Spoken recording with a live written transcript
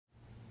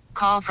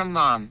Call from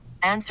mom.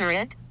 Answer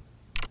it.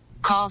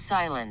 Call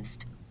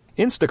silenced.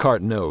 Instacart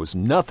knows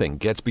nothing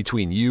gets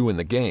between you and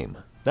the game.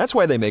 That's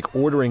why they make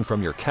ordering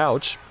from your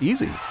couch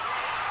easy.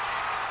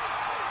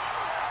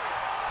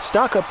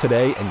 Stock up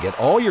today and get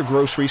all your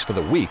groceries for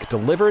the week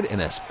delivered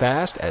in as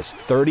fast as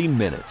 30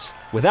 minutes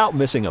without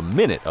missing a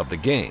minute of the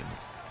game.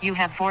 You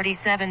have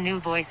 47 new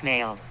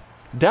voicemails.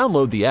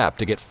 Download the app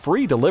to get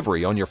free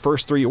delivery on your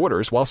first 3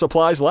 orders while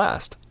supplies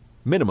last.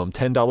 Minimum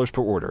 $10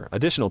 per order.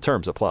 Additional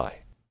terms apply.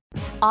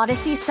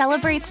 Odyssey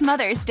celebrates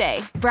Mother's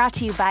Day, brought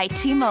to you by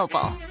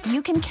T-Mobile.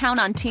 You can count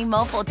on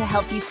T-Mobile to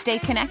help you stay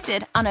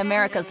connected on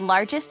America's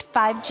largest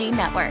 5G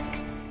network.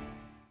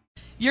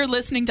 You're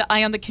listening to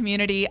Eye on the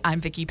Community. I'm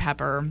Vicki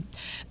Pepper.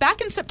 Back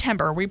in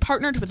September, we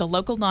partnered with a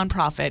local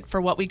nonprofit for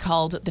what we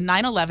called the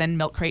 9/11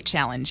 Milk Crate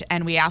Challenge,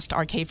 and we asked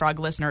our K-Frog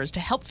listeners to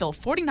help fill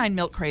 49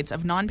 milk crates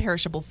of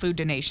non-perishable food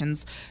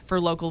donations for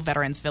local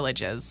veterans'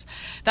 villages.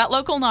 That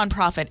local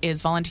nonprofit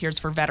is Volunteers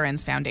for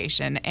Veterans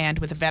Foundation, and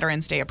with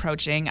Veterans Day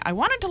approaching, I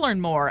wanted to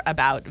learn more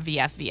about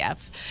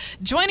VFVF.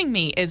 Joining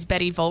me is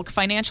Betty Volk,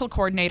 financial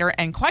coordinator,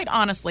 and quite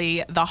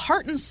honestly, the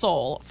heart and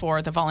soul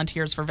for the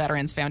Volunteers for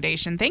Veterans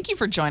Foundation. Thank you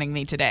for joining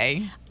me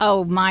today.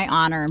 Oh, my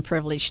honor and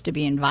privilege to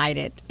be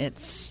invited.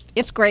 It's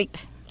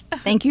great.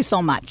 Thank you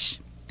so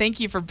much. Thank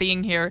you for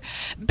being here.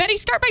 Betty,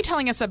 start by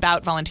telling us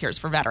about Volunteers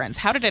for Veterans.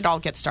 How did it all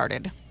get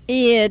started?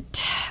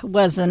 It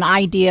was an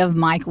idea of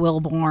Mike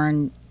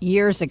Wilborn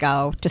years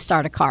ago to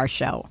start a car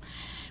show.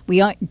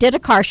 We did a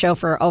car show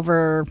for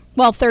over,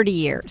 30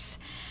 years.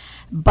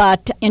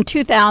 But in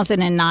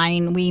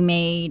 2009, we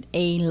made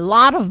a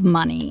lot of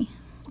money.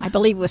 I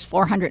believe it was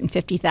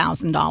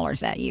 $450,000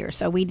 that year.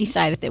 So we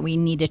decided that we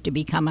needed to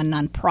become a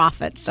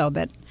nonprofit so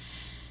that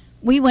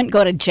we wouldn't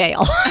go to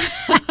jail.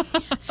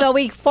 So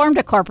we formed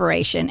a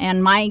corporation,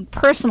 and my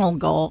personal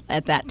goal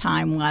at that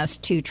time was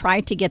to try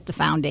to get the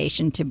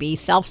foundation to be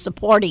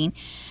self-supporting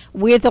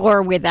with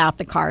or without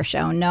the car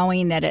show,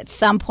 knowing that at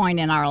some point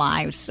in our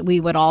lives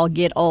we would all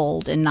get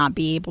old and not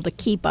be able to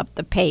keep up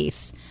the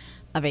pace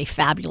of a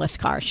fabulous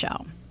car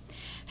show.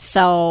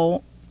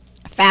 So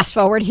fast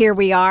forward, here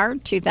we are,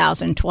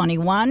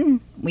 2021.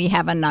 We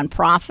have a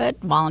nonprofit,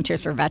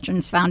 Volunteers for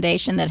Veterans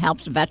Foundation, that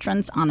helps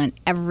veterans on an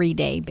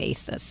everyday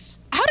basis.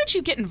 How did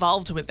you get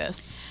involved with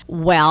this?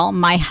 Well,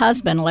 my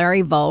husband,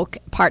 Larry Volk,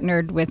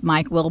 partnered with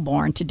Mike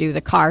Wilborn to do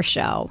the car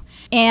show.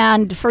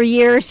 And for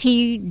years,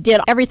 he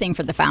did everything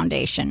for the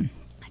foundation.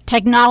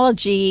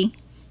 Technology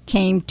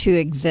came to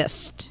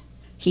exist.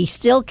 He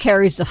still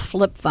carries a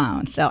flip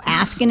phone, so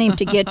asking him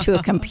to get to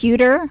a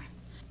computer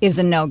is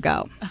a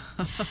no-go.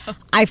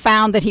 I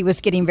found that he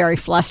was getting very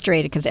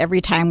frustrated because every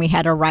time we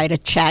had to write a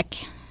check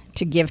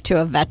to give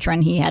to a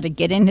veteran, he had to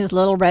get in his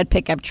little red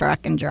pickup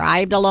truck and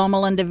drive to Loma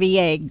Linda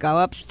VA, go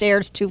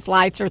upstairs 2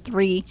 flights or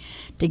 3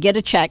 to get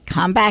a check,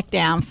 come back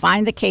down,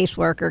 find the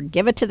caseworker,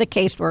 give it to the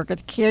caseworker.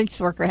 The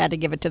caseworker had to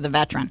give it to the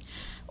veteran.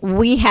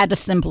 We had to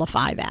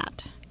simplify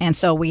that, and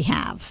so we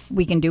have.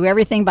 We can do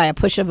everything by a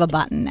push of a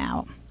button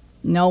now.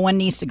 No one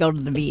needs to go to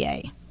the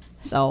VA.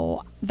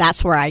 So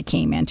that's where I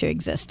came into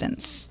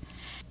existence.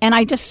 And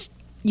I just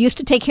used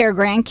to take care of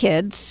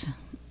grandkids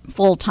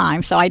full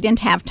time, so I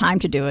didn't have time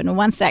to do it. And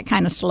once that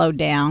kind of slowed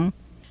down,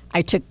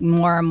 I took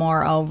more and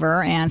more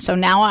over. And so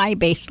now I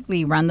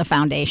basically run the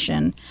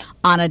foundation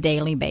on a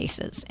daily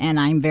basis. And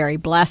I'm very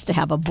blessed to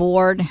have a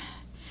board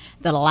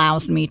that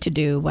allows me to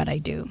do what I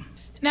do.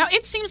 Now,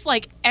 it seems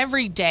like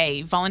every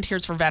day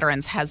Volunteers for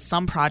Veterans has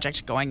some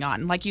project going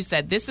on. Like you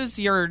said, this is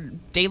your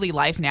daily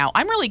life now.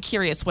 I'm really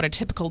curious what a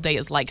typical day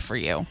is like for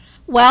you.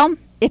 Well,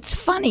 it's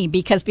funny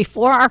because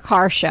before our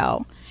car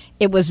show,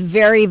 it was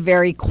very,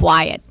 very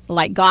quiet.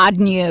 Like God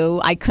knew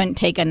I couldn't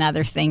take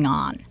another thing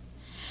on.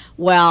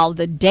 Well,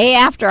 the day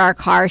after our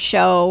car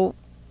show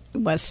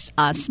was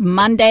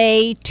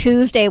Monday.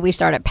 Tuesday, we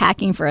started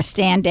packing for a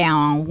stand down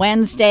on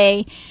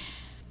Wednesday.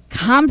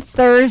 Come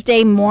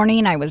Thursday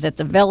morning, I was at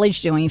the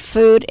village doing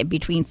food.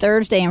 Between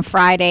Thursday and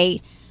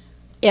Friday,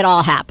 it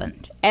all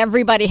happened.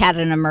 Everybody had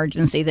an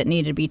emergency that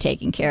needed to be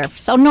taken care of.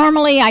 So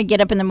normally I get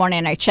up in the morning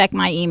and I check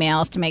my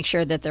emails to make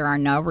sure that there are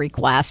no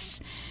requests.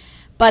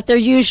 But there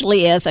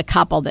usually is a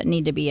couple that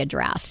need to be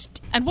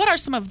addressed. And what are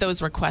some of those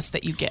requests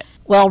that you get?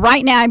 Well,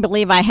 right now I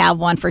believe I have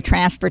one for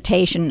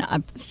transportation,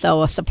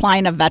 so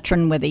supplying a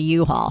veteran with a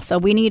U-Haul. So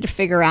we need to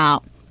figure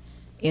out,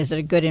 is it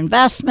a good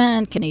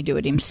investment? Can he do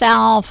it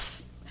himself?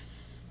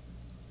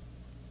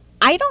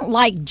 I don't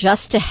like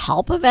just to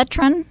help a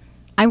veteran.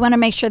 I want to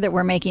make sure that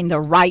we're making the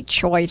right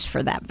choice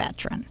for that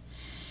veteran.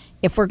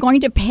 If we're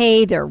going to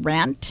pay their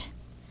rent,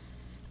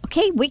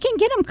 okay, we can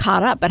get them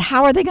caught up, but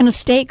how are they going to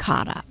stay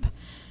caught up?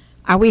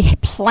 Are we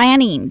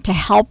planning to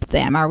help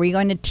them? Are we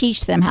going to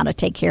teach them how to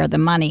take care of the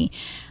money?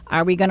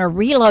 Are we going to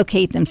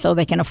relocate them so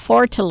they can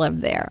afford to live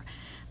there?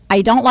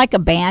 I don't like a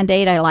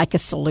Band-Aid. I like a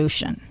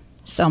solution.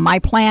 So my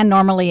plan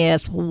normally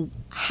is,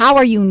 how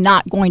are you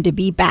not going to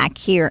be back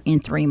here in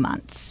 3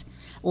 months?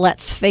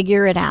 Let's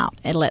figure it out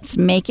and let's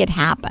make it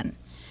happen.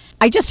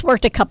 I just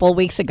worked a couple of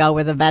weeks ago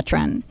with a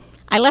veteran.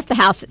 I left the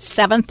house at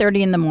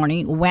 7:30 in the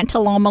morning, went to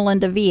Loma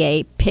Linda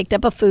VA, picked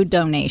up a food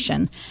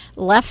donation,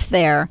 left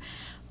there,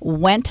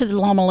 went to the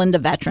Loma Linda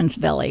Veterans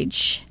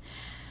Village,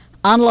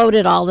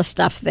 unloaded all the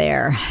stuff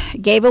there,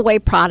 gave away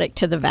product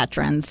to the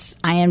veterans.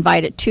 I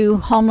invited 2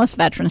 homeless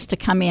veterans to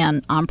come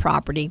in on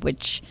property,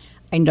 which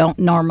I don't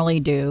normally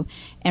do,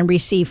 and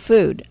receive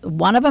food.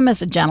 One of them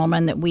is a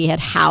gentleman that we had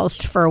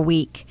housed for a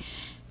week.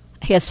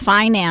 His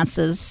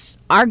finances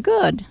are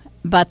good,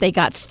 but they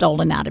got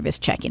stolen out of his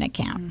checking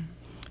account.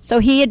 So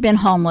he had been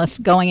homeless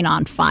going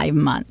on 5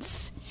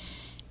 months.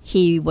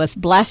 He was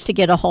blessed to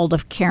get a hold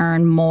of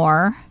Karen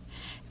Moore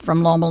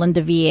from Loma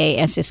Linda VA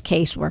as his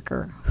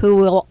caseworker, who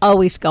will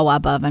always go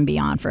above and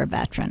beyond for a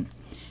veteran.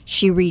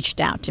 She reached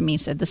out to me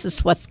and said, this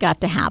is what's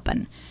got to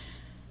happen.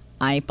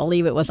 I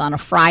believe it was on a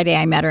Friday.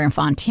 I met her in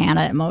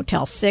Fontana at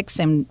Motel 6,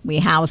 and we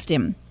housed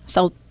him.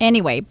 So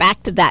anyway,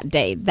 back to that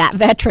day. That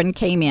veteran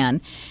came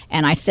in,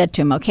 and I said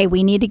to him, okay,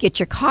 we need to get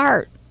your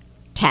car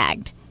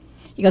tagged.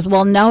 He goes,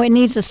 well, no, it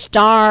needs a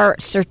star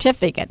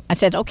certificate. I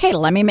said, okay,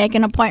 let me make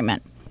an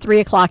appointment. 3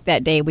 o'clock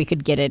that day, we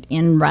could get it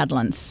in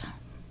Redlands.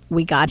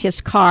 We got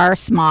his car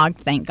smogged,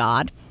 thank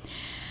God.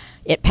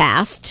 It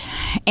passed.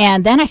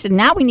 And then I said,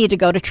 now we need to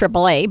go to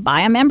AAA,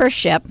 buy a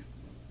membership,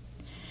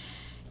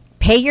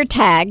 pay your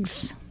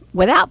tags.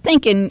 Without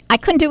thinking, I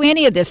couldn't do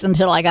any of this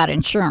until I got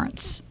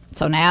insurance.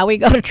 So now we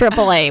go to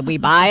AAA. We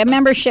buy a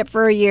membership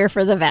for a year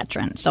for the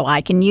veteran so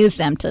I can use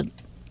them to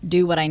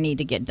do what I need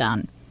to get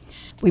done.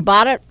 We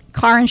bought a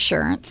car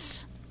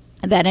insurance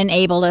that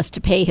enabled us to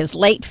pay his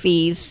late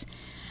fees.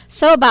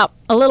 So about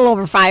a little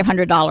over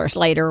 $500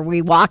 later,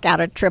 we walk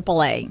out of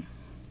AAA.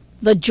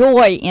 The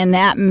joy in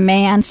that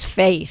man's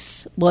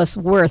face was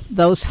worth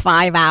those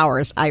 5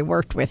 hours I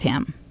worked with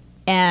him.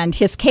 And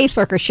his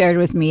caseworker shared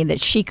with me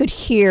that she could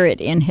hear it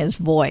in his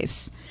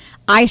voice.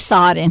 I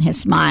saw it in his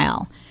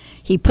smile.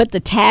 He put the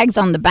tags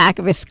on the back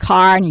of his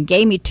car, and he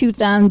gave me 2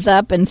 thumbs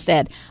up and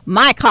said,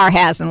 my car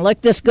hasn't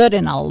looked this good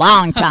in a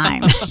long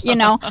time. You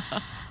know,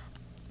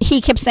 he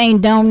kept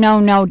saying,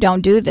 no,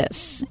 don't do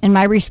this. And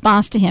my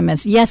response to him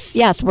is,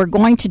 yes, we're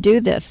going to do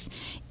this.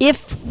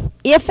 If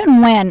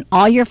and when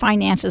all your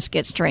finances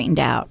get straightened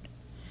out,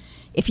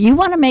 if you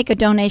want to make a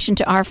donation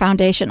to our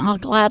foundation, I'll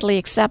gladly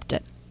accept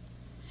it.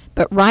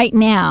 But right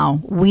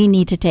now, we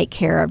need to take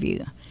care of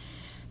you.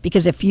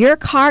 Because if your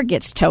car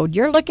gets towed,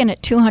 you're looking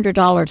at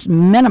 $200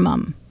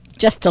 minimum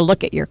just to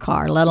look at your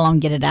car, let alone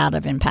get it out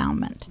of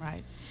impoundment.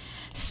 Right.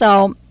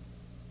 So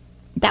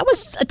that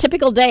was a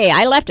typical day.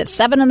 I left at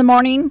 7 in the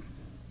morning.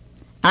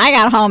 I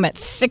got home at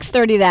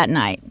 6:30 that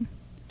night.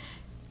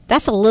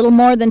 That's a little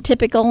more than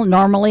typical.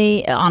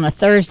 Normally, on a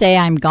Thursday,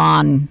 I'm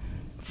gone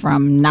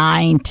from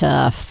 9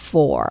 to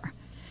 4.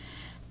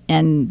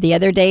 And the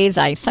other days,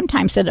 I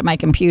sometimes sit at my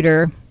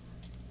computer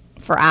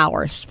for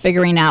hours,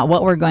 figuring out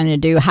what we're going to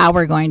do, how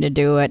we're going to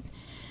do it,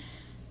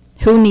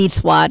 who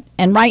needs what.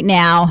 And right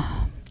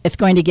now, it's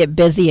going to get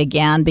busy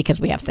again because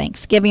we have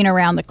Thanksgiving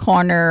around the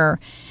corner.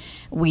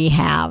 We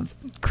have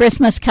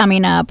Christmas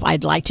coming up.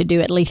 I'd like to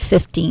do at least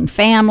 15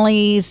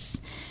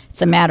 families.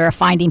 It's a matter of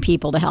finding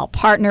people to help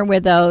partner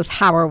with those.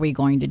 How are we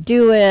going to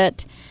do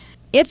it?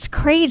 It's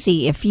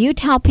crazy. If you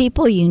tell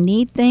people you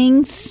need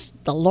things,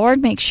 the Lord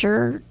makes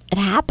sure it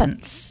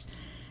happens.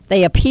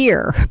 They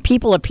appear.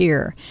 People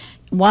appear.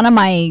 One of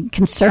my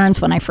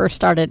concerns when I first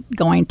started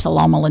going to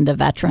Loma Linda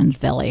Veterans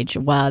Village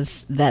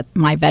was that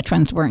my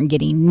veterans weren't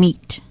getting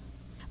meat.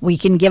 We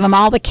can give them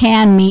all the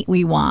canned meat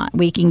we want.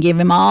 We can give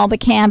them all the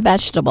canned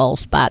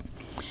vegetables. But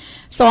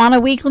so on a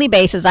weekly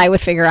basis, I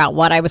would figure out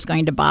what I was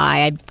going to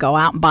buy. I'd go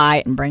out and buy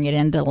it and bring it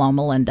into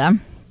Loma Linda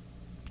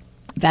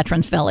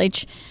Veterans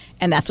Village.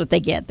 And that's what they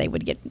get. They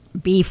would get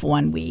beef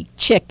one week,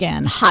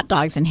 chicken, hot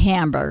dogs and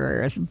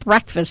hamburgers,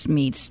 breakfast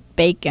meats,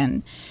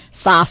 bacon,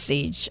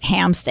 sausage,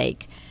 ham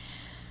steak.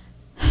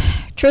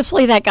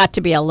 Truthfully, that got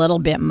to be a little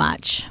bit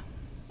much.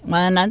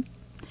 When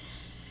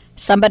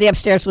somebody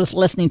upstairs was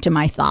listening to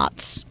my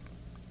thoughts,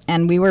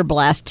 and we were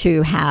blessed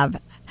to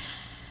have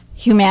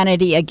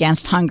Humanity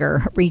Against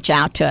Hunger reach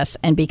out to us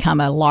and become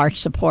a large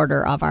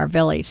supporter of our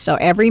village. So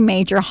every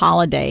major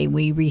holiday,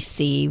 we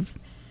receive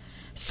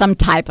some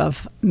type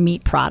of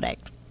meat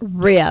product,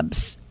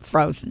 ribs,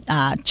 frozen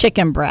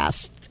chicken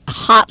breasts,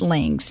 hot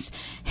links,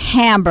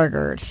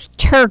 hamburgers,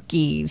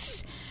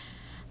 turkeys.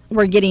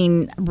 We're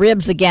getting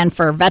ribs again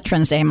for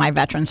Veterans Day. My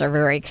veterans are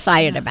very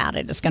excited about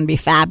it. It's going to be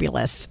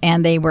fabulous.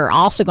 And they were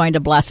also going to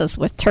bless us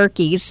with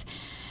turkeys.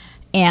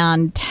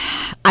 And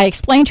I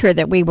explained to her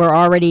that we were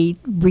already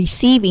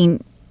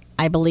receiving,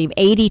 I believe,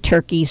 80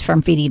 turkeys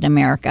from Feeding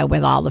America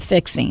with all the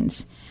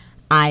fixings.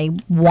 I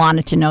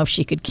wanted to know if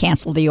she could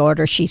cancel the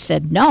order. She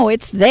said, no,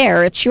 it's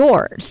there. It's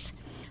yours.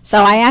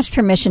 So I asked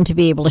permission to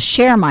be able to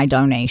share my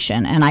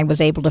donation, and I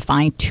was able to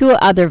find 2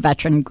 other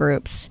veteran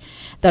groups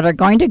that are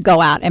going to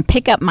go out and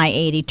pick up my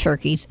 80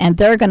 turkeys, and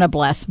they're going to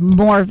bless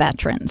more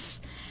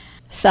veterans.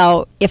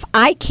 So if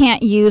I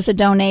can't use a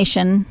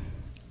donation,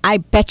 I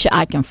bet you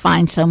I can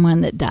find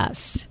someone that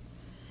does.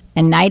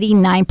 And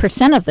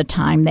 99% of the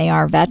time, they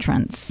are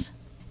veterans.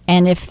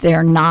 And if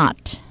they're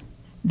not,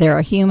 They're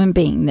a human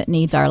being that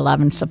needs our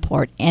love and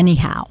support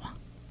anyhow.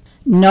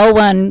 No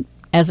one,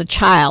 as a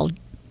child,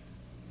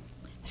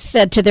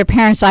 said to their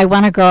parents, I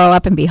want to grow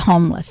up and be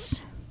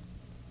homeless.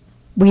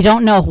 We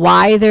don't know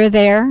why they're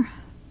there,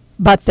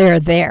 but they're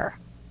there.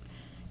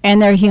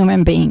 And they're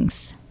human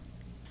beings.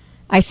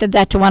 I said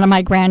that to one of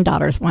my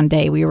granddaughters one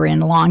day. We were in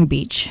Long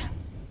Beach,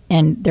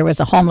 and there was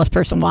a homeless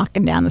person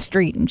walking down the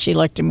street, and she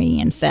looked at me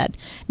and said,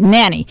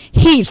 Nanny,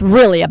 he's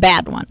really a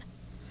bad one.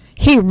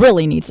 He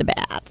really needs a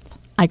bath.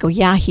 I go,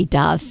 yeah, he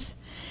does.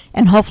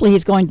 And hopefully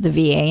he's going to the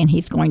VA and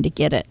he's going to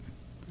get it.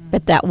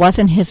 But that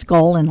wasn't his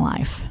goal in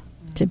life,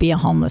 to be a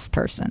homeless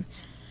person.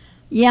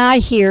 Yeah, I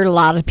hear a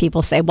lot of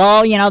people say,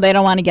 well, they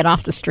don't want to get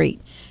off the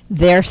street.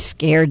 They're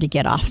scared to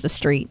get off the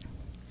street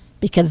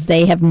because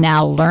they have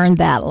now learned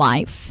that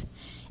life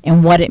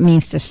and what it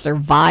means to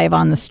survive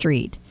on the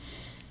street.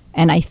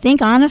 And I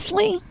think,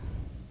 honestly,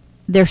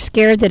 they're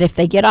scared that if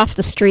they get off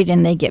the street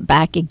and they get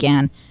back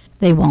again,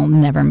 they will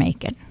never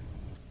make it.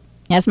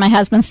 As my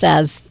husband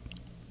says,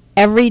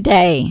 every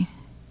day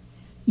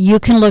you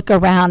can look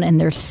around and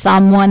there's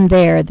someone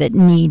there that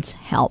needs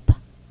help.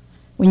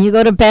 When you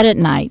go to bed at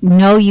night,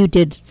 know you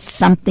did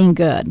something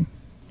good.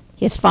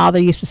 His father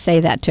used to say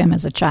that to him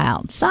as a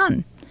child.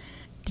 Son,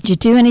 did you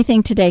do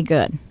anything today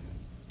good?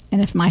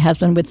 And if my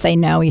husband would say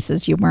no, he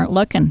says, you weren't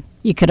looking.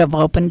 You could have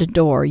opened a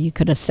door. You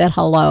could have said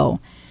hello.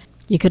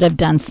 You could have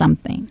done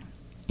something.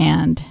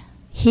 And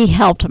he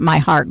helped my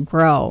heart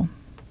grow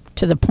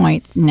to the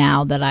point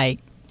now that I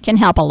can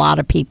help a lot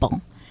of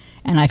people.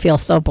 And I feel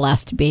so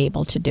blessed to be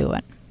able to do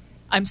it.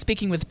 I'm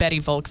speaking with Betty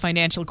Volk,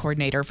 Financial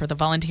Coordinator for the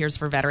Volunteers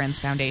for Veterans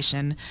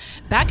Foundation.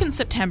 Back in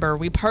September,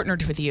 we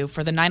partnered with you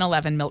for the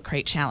 9/11 Milk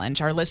Crate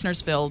Challenge. Our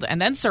listeners filled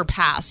and then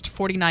surpassed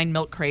 49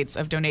 milk crates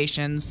of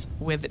donations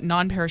with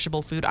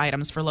non-perishable food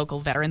items for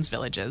local veterans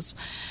villages.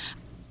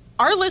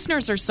 Our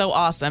listeners are so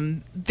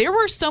awesome. There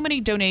were so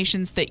many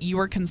donations that you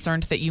were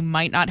concerned that you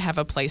might not have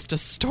a place to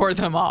store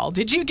them all.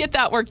 Did you get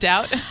that worked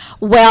out?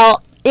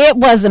 Well, it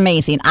was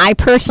amazing. I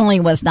personally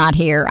was not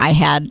here. I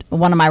had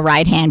one of my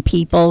right-hand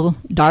people,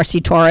 Darcy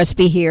Torres,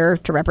 be here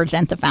to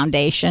represent the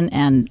foundation,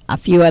 and a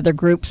few other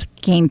groups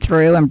came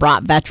through and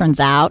brought veterans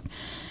out.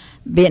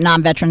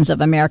 Vietnam Veterans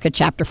of America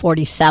Chapter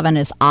 47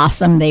 is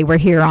awesome. They were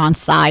here on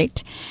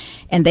site,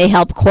 and they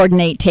helped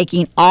coordinate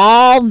taking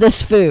all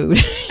this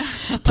food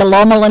to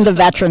Loma Linda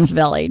Veterans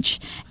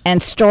Village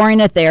and storing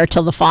it there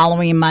till the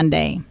following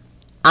Monday.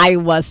 I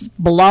was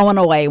blown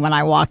away when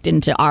I walked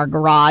into our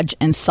garage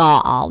and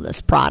saw all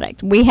this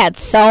product. We had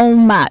so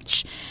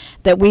much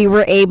that we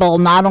were able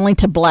not only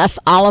to bless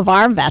all of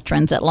our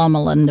veterans at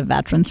Loma Linda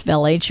Veterans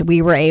Village,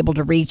 we were able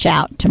to reach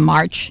out to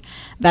March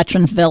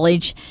Veterans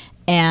Village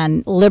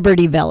and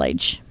Liberty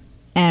Village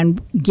and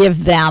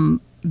give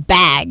them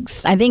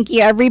bags. I think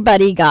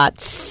everybody got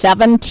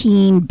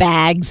 17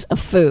 bags of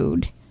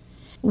food.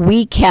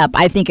 We kept,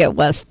 I think it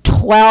was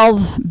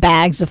 12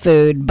 bags of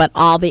food, but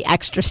all the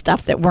extra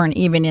stuff that weren't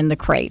even in the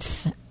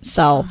crates.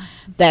 So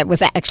that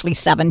was actually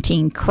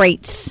 17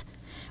 crates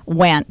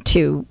went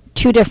to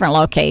 2 different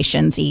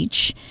locations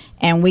each,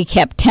 and we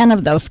kept 10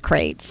 of those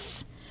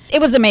crates. It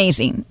was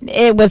amazing.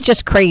 It was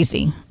just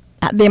crazy,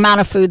 the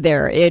amount of food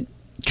there.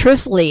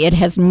 Truthfully, it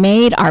has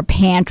made our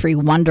pantry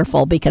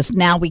wonderful because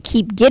now we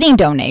keep getting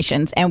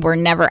donations and we're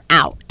never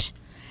out.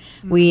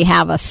 We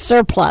have a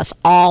surplus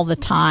all the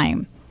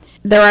time.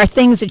 There are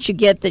things that you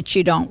get that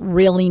you don't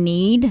really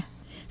need.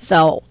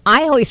 So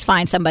I always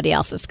find somebody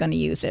else that's going to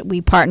use it.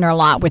 We partner a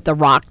lot with the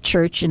Rock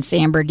Church in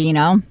San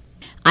Bernardino.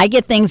 I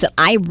get things that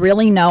I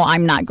really know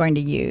I'm not going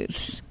to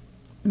use.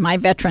 My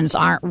veterans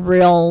aren't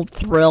real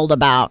thrilled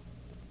about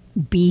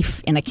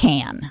beef in a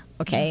can,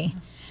 okay?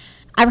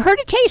 I've heard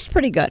it tastes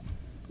pretty good,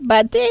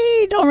 but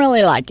they don't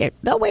really like it.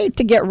 They'll wait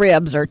to get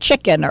ribs or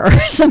chicken or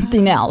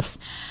something else.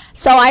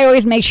 So I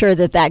always make sure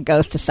that that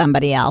goes to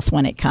somebody else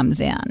when it comes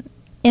in.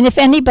 And if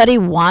anybody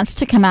wants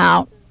to come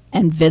out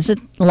and visit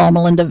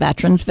Loma Linda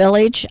Veterans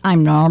Village,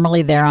 I'm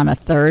normally there on a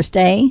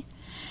Thursday.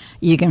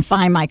 You can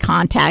find my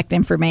contact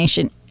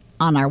information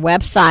on our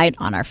website,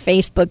 on our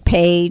Facebook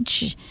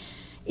page.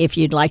 If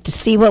you'd like to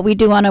see what we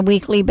do on a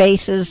weekly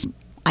basis,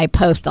 I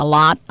post a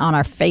lot on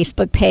our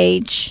Facebook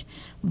page,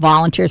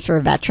 Volunteers for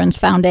Veterans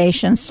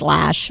Foundation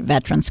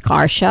 /Veterans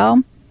Car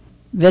Show.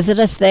 Visit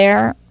us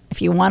there.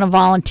 If you want to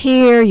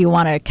volunteer, you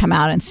want to come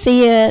out and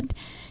see it.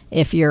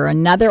 If you're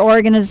another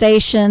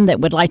organization that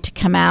would like to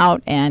come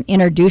out and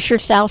introduce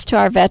yourselves to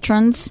our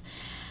veterans,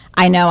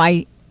 I know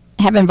I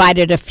have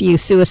invited a few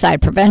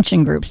suicide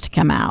prevention groups to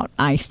come out.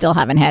 I still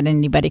haven't had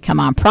anybody come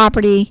on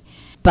property,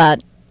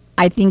 but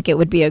I think it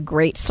would be a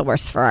great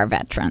source for our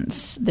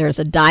veterans. There's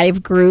a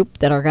dive group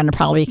that are going to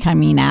probably be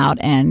coming out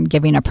and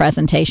giving a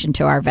presentation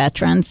to our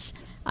veterans.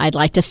 I'd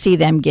like to see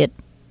them get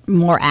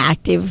more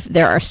active.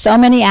 There are so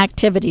many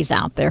activities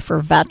out there for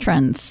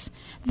veterans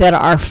that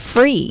are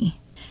free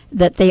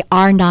that they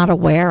are not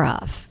aware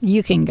of.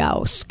 You can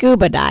go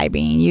scuba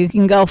diving, you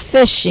can go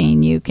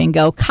fishing, you can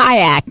go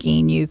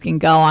kayaking, you can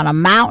go on a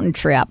mountain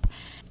trip.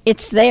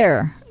 It's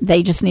there.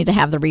 They just need to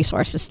have the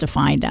resources to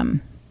find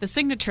them. The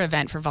signature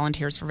event for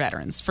Volunteers for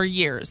Veterans for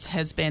years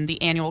has been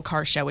the annual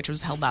car show, which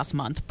was held last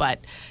month,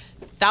 but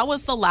that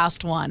was the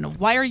last one.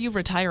 Why are you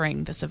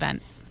retiring this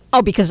event?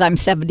 Oh, because I'm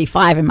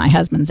 75 and my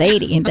husband's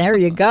 80. And there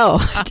you go.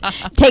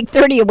 Take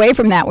 30 away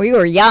from that. We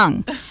were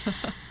young.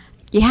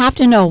 You have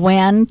to know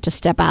when to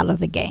step out of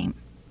the game.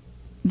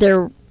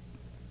 There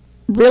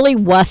really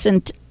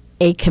wasn't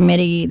a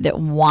committee that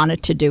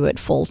wanted to do it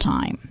full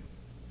time.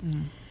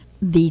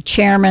 The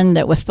chairman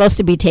that was supposed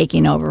to be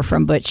taking over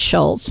from Butch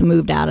Schultz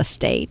moved out of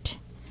state.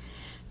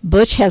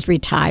 Butch has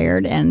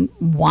retired and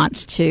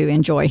wants to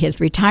enjoy his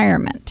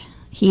retirement.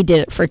 He did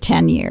it for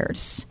 10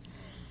 years.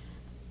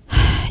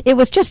 It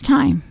was just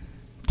time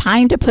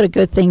to put a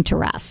good thing to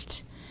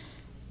rest.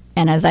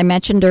 And as I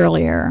mentioned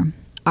earlier,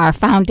 our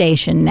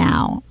foundation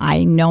now,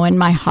 I know in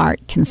my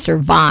heart, can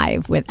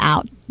survive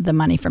without the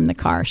money from the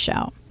car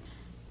show.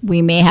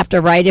 We may have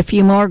to write a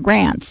few more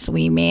grants.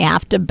 We may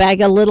have to beg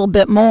a little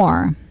bit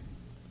more.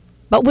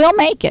 But we'll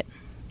make it.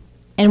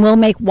 And we'll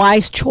make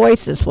wise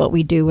choices what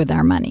we do with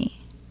our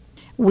money.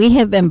 We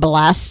have been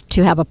blessed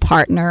to have a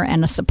partner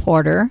and a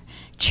supporter,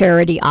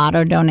 Charity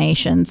Auto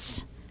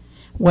Donations.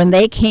 When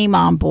they came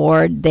on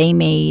board, they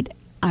made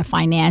a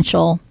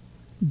financial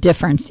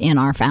difference in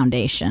our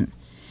foundation.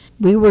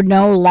 We were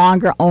no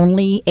longer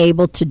only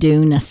able to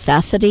do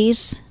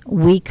necessities.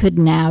 We could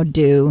now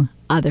do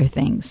other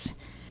things.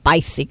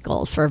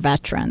 Bicycles for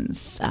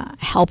veterans,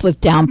 help with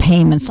down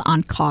payments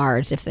on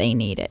cars if they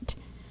need it.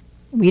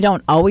 We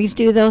don't always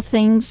do those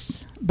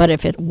things, but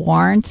if it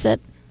warrants it,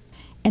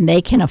 and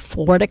they can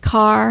afford a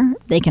car,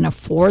 they can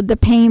afford the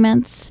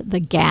payments,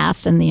 the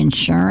gas, and the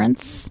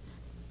insurance,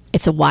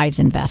 it's a wise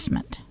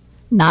investment.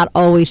 Not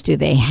always do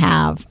they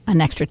have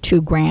an extra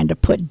 $2,000 to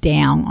put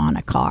down on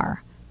a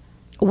car.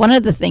 One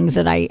of the things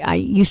that I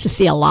used to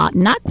see a lot,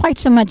 not quite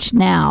so much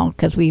now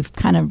because we've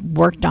kind of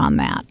worked on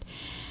that,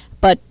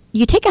 but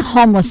you take a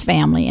homeless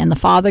family and the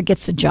father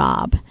gets a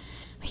job.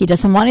 He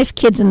doesn't want his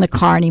kids in the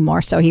car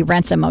anymore, so he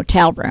rents a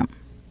motel room.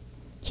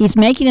 He's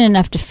making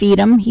enough to feed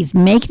them. He's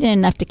making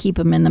enough to keep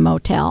them in the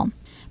motel.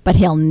 But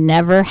he'll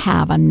never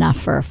have enough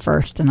for a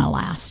first and a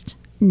last.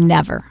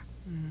 Never.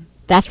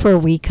 That's where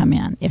we come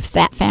in. If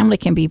that family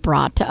can be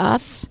brought to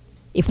us,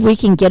 if we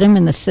can get them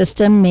in the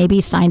system,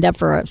 maybe signed up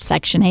for a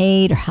Section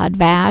 8 or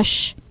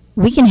HUD-VASH,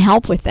 we can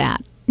help with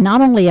that.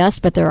 Not only us,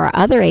 but there are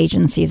other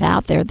agencies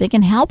out there that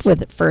can help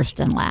with it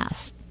first and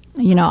last.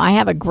 You know, I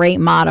have a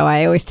great motto.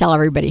 I always tell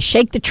everybody,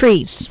 shake the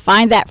trees,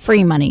 find that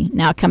free money,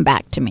 now come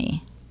back to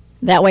me.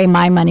 That way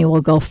my money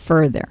will go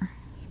further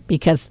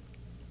because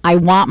I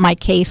want my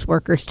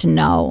caseworkers to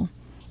know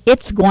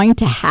it's going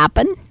to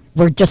happen.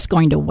 We're just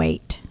going to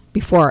wait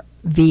before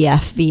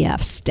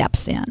VFVF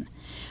steps in.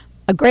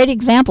 A great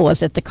example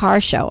was at the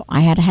car show. I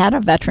had a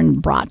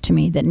veteran brought to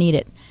me that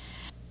needed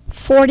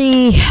a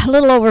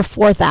little over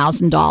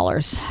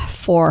 $4,000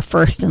 for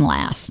first and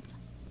last.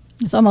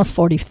 It's almost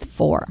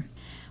 44.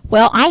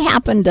 Well, I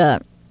happened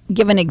to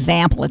give an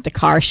example at the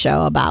car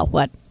show about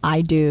what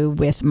I do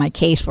with my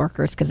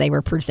caseworkers because they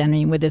were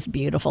presenting with this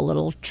beautiful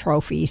little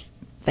trophy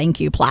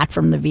thank you plaque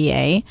from the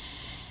VA.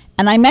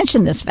 And I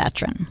mentioned this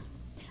veteran,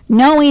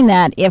 knowing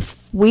that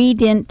if we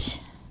didn't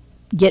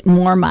get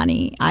more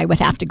money, I would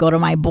have to go to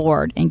my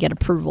board and get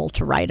approval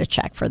to write a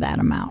check for that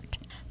amount.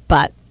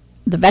 But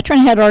the veteran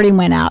had already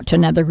went out to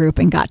another group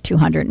and got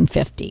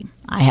 $250.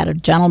 I had a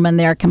gentleman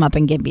there come up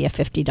and give me a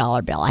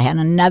 $50 bill. I had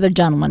another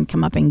gentleman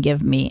come up and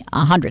give me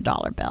a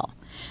 $100 bill.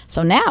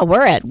 So now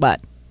we're at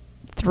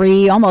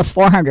almost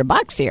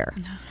 $400 here.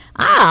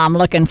 I'm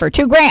looking for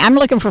 $2,000. I'm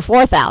looking for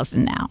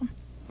 $4,000 now.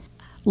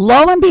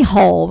 Lo and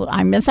behold,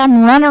 as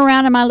I'm running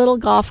around in my little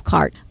golf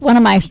cart, one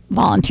of my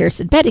volunteers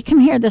said, "Betty, come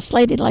here. This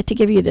lady'd like to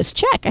give you this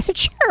check." I said,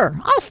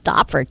 "Sure, I'll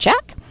stop for a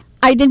check."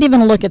 I didn't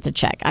even look at the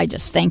check. I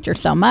just thanked her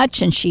so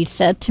much, and she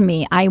said to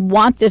me, "I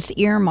want this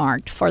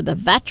earmarked for the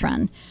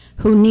veteran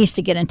who needs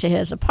to get into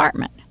his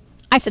apartment."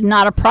 I said,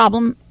 "Not a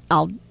problem.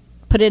 I'll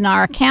put it in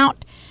our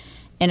account,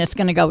 and it's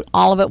going to go,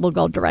 all of it will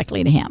go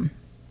directly to him."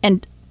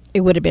 And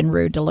it would have been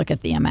rude to look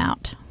at the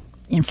amount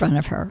in front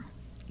of her,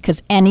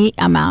 because any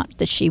amount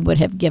that she would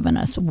have given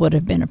us would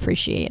have been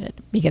appreciated,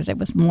 because it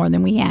was more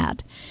than we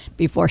had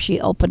before she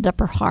opened up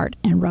her heart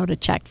and wrote a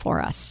check for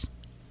us.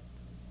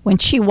 When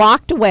she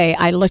walked away,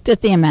 I looked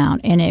at the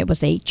amount, and it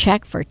was a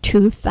check for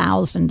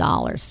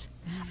 $2,000.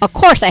 Of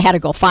course, I had to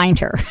go find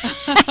her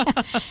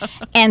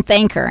and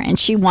thank her, and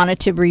she wanted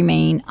to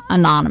remain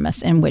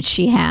anonymous, in which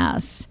she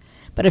has.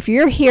 But if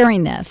you're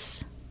hearing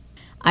this,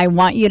 I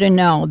want you to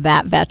know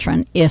that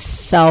veteran is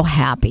so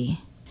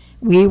happy.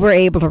 We were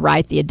able to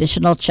write the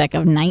additional check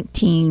of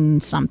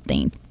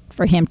 $19-something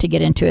for him to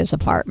get into his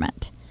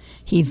apartment.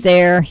 He's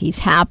there, he's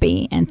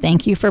happy, and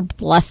thank you for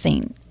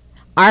blessing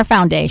our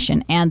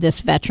foundation and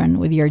this veteran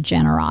with your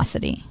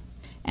generosity.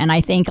 And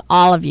I thank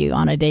all of you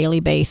on a daily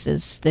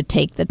basis that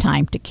take the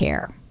time to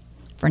care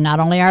for not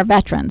only our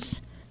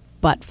veterans,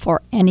 but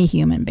for any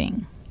human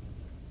being.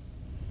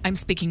 I'm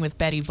speaking with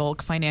Betty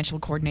Volk, Financial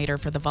Coordinator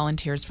for the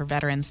Volunteers for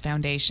Veterans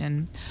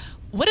Foundation.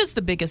 What is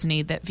the biggest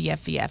need that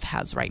VFVF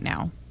has right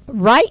now?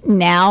 Right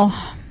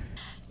now,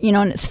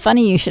 And it's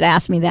funny you should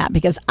ask me that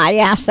because I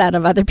ask that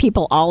of other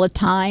people all the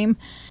time.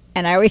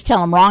 And I always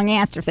tell them wrong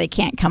answer if they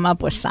can't come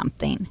up with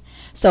something.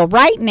 So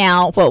right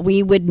now, what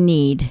we would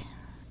need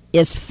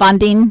is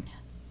funding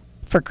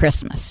for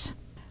Christmas.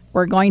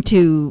 We're going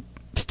to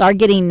start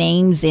getting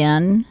names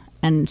in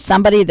and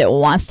somebody that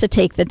wants to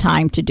take the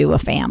time to do a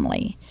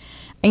family.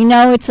 I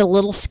know it's a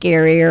little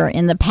scarier.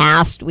 In the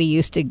past, we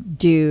used to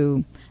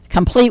do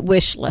complete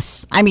wish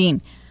lists. I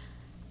mean,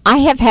 I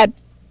have had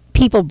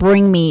people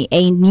bring me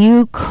a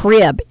new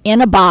crib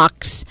in a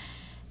box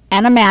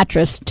and a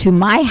mattress to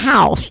my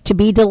house to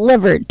be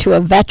delivered to a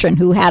veteran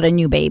who had a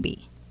new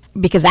baby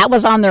because that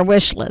was on their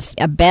wish list.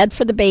 A bed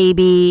for the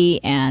baby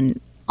and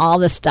all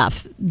this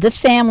stuff. This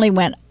family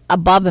went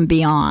above and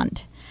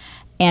beyond.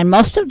 And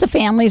most of the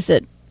families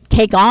that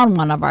take on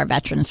one of our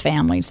veterans'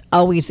 families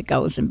always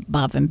goes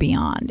above and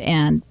beyond.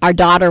 And our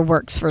daughter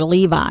works for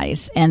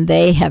Levi's, and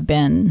they have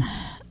been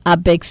a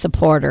big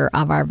supporter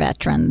of our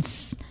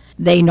veterans.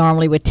 They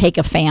normally would take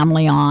a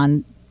family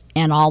on,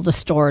 and all the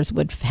stores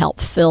would help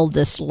fill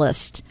this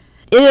list.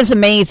 It is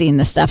amazing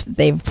the stuff that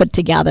they've put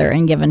together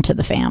and given to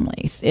the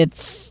families.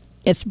 It's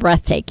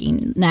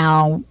breathtaking.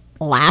 Now,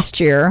 last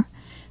year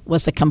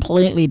was a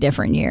completely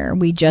different year.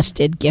 We just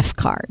did gift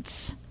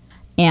cards.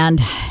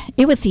 And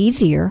it was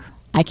easier.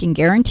 I can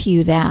guarantee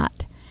you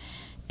that.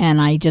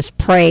 And I just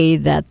pray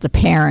that the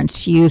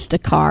parents use the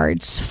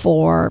cards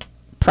for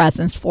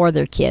presents for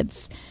their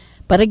kids.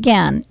 But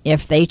again,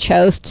 if they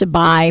chose to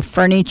buy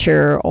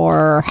furniture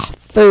or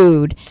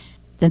food,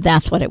 then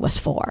that's what it was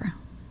for.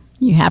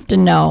 You have to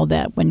know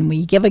that when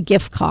we give a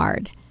gift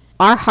card,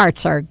 our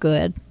hearts are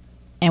good,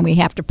 and we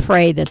have to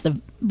pray that the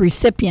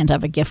recipient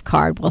of a gift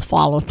card will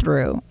follow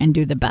through and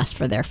do the best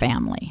for their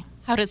family.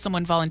 How does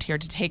someone volunteer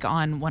to take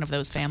on one of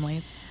those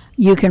families?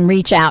 You can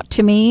reach out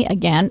to me.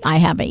 Again, I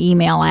have an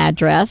email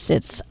address.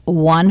 It's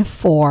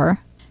 14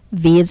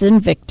 V as in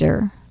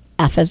Victor,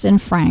 F as in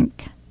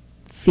Frank,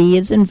 V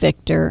as in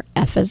Victor,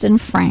 F as in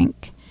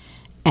Frank,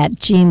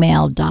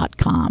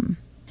 @gmail.com.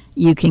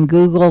 You can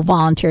Google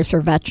Volunteers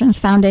for Veterans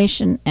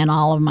Foundation, and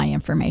all of my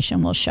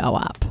information will show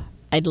up.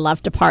 I'd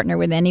love to partner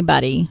with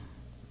anybody,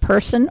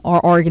 person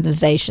or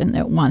organization,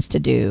 that wants to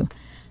do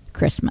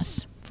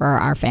Christmas for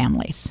our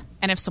families.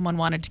 And if someone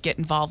wanted to get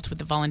involved with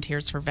the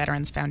Volunteers for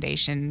Veterans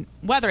Foundation,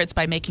 whether it's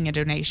by making a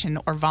donation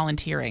or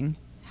volunteering,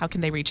 how can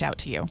they reach out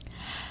to you?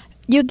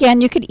 You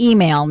could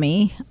email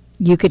me.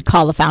 You could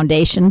call the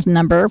foundation's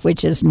number,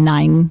 which is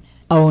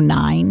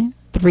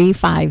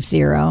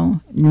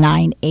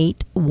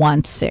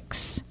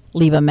 909-350-9816.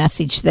 Leave a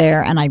message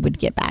there, and I would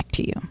get back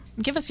to you.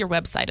 Give us your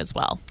website as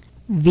well.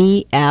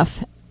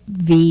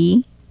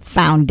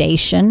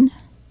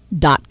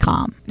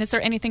 VFVfoundation.com. Is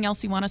there anything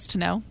else you want us to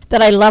know?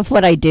 That I love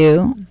what I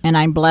do, and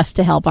I'm blessed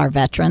to help our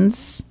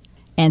veterans.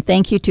 And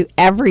thank you to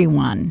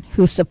everyone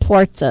who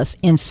supports us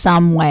in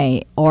some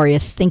way or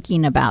is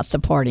thinking about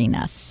supporting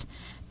us.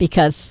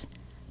 Because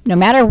no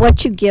matter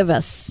what you give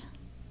us,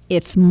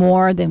 it's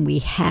more than we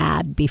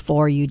had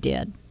before you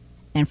did.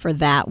 And for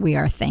that, we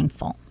are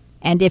thankful.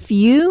 And if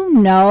you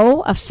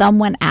know of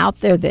someone out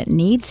there that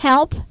needs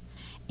help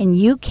and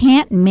you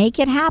can't make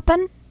it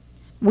happen,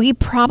 we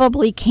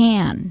probably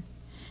can.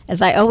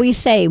 As I always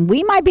say,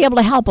 we might be able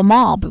to help them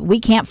all, but we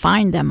can't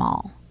find them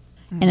all.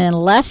 And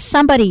unless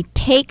somebody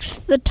takes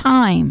the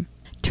time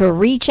to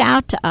reach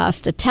out to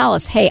us to tell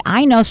us, hey,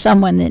 I know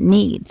someone that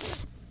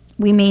needs,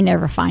 we may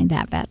never find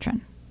that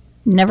veteran,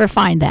 never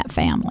find that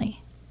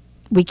family.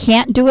 We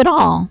can't do it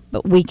all,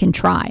 but we can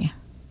try.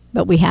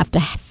 But we have to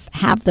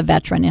have the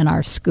veteran in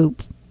our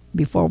scoop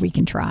before we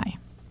can try.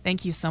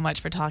 Thank you so much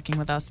for talking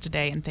with us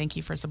today, and thank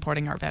you for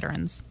supporting our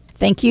veterans.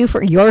 Thank you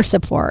for your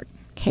support.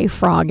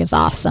 K-Frog is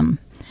awesome.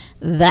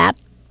 That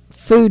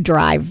food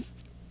drive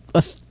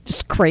was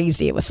just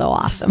crazy. It was so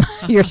awesome.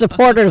 Your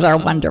supporters are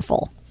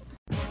wonderful.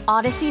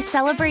 Odyssey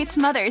celebrates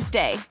Mother's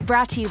Day,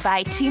 brought to you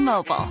by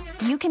T-Mobile.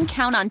 You can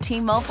count on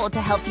T-Mobile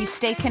to help you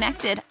stay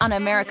connected on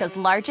America's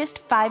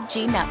largest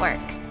 5G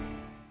network.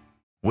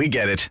 We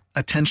get it.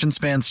 Attention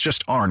spans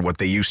just aren't what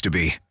they used to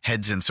be.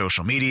 Heads in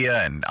social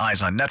media and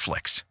eyes on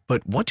Netflix.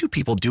 But what do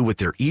people do with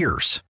their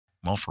ears?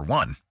 Well, for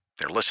one,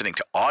 they're listening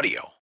to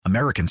audio.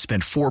 Americans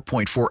spend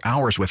 4.4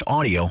 hours with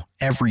audio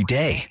every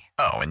day.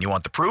 Oh, and you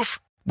want the proof?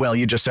 Well,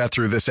 you just sat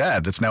through this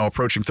ad that's now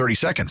approaching 30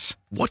 seconds.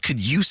 What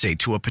could you say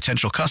to a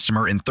potential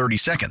customer in 30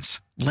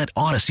 seconds? Let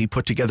Odyssey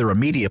put together a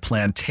media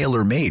plan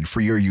tailor-made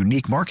for your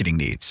unique marketing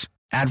needs.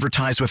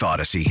 Advertise with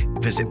Odyssey.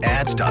 Visit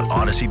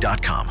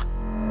ads.odyssey.com.